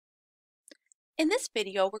In this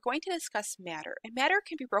video, we're going to discuss matter, and matter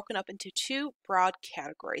can be broken up into two broad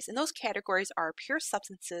categories, and those categories are pure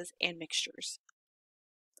substances and mixtures.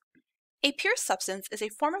 A pure substance is a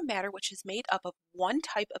form of matter which is made up of one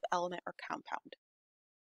type of element or compound.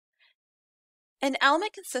 An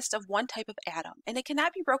element consists of one type of atom, and it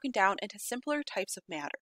cannot be broken down into simpler types of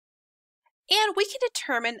matter. And we can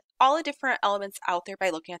determine all the different elements out there by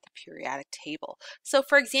looking at the periodic table. So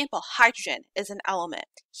for example, hydrogen is an element,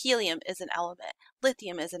 helium is an element,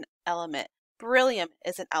 lithium is an element, beryllium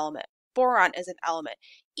is an element, boron is an element.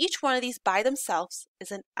 Each one of these by themselves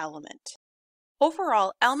is an element.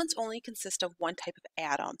 Overall, elements only consist of one type of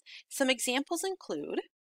atom. Some examples include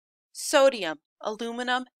sodium,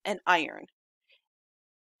 aluminum, and iron.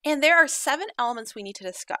 And there are 7 elements we need to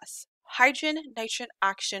discuss: hydrogen, nitrogen,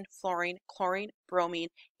 oxygen, fluorine, chlorine, bromine,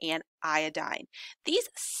 and iodine. These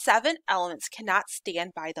 7 elements cannot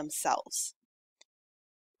stand by themselves.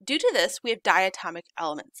 Due to this, we have diatomic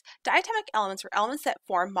elements. Diatomic elements are elements that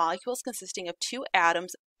form molecules consisting of 2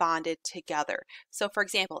 atoms bonded together. So for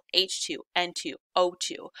example, H2, N2,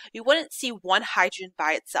 O2. You wouldn't see one hydrogen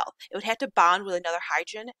by itself. It would have to bond with another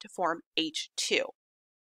hydrogen to form H2.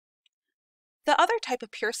 The other type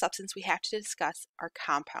of pure substance we have to discuss are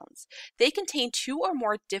compounds. They contain 2 or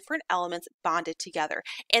more different elements bonded together,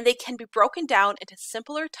 and they can be broken down into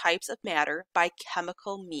simpler types of matter by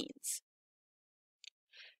chemical means.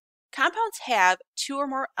 Compounds have 2 or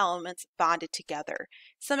more elements bonded together.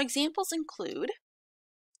 Some examples include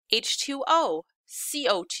H2O,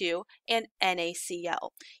 CO2, and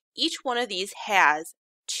NaCl. Each one of these has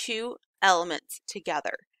 2 elements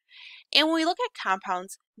together. And when we look at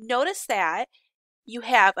compounds, notice that you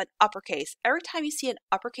have an uppercase. Every time you see an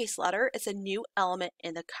uppercase letter, it's a new element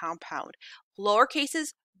in the compound. Lowercases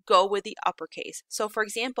go with the uppercase. So for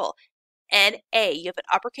example, Na, you have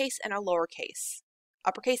an uppercase and a lowercase.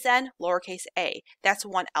 Uppercase N, lowercase a, that's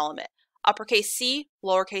one element. Uppercase C,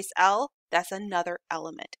 lowercase l, that's another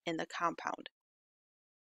element in the compound.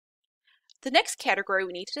 The next category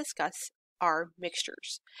we need to discuss are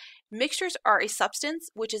mixtures. Mixtures are a substance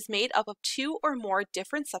which is made up of 2 or more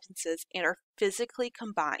different substances and are physically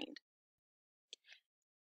combined.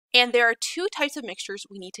 And there are 2 types of mixtures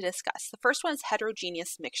we need to discuss. The first one is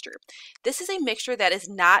heterogeneous mixture. This is a mixture that is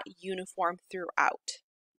not uniform throughout.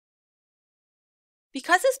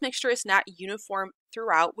 Because this mixture is not uniform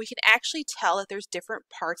throughout, we can actually tell that there's different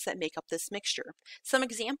parts that make up this mixture. Some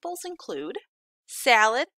examples include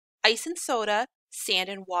salad, ice and soda, sand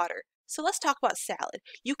and water. So let's talk about salad.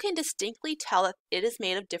 You can distinctly tell that it is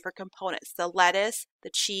made of different components. The lettuce, the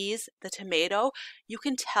cheese, the tomato, you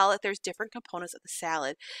can tell that there's different components of the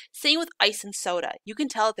salad. Same with ice and soda. You can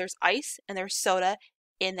tell that there's ice and there's soda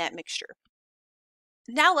in that mixture.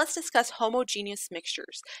 Now let's discuss homogeneous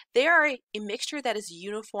mixtures. They are a mixture that is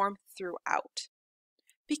uniform throughout.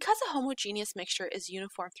 Because a homogeneous mixture is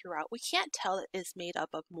uniform throughout, we can't tell that it is made up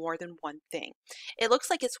of more than one thing. It looks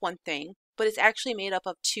like it's one thing, but it's actually made up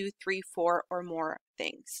of 2, 3, 4, or more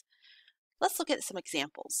things. Let's look at some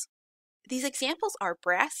examples. These examples are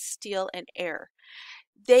brass, steel, and air.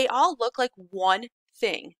 They all look like one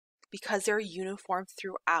thing because they're uniform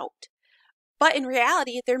throughout. But in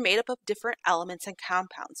reality, they're made up of different elements and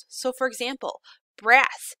compounds. So for example,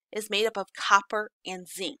 brass is made up of copper and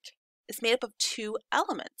zinc. It's made up of 2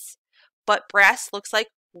 elements, but brass looks like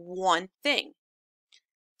one thing.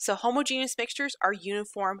 So homogeneous mixtures are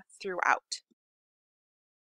uniform throughout.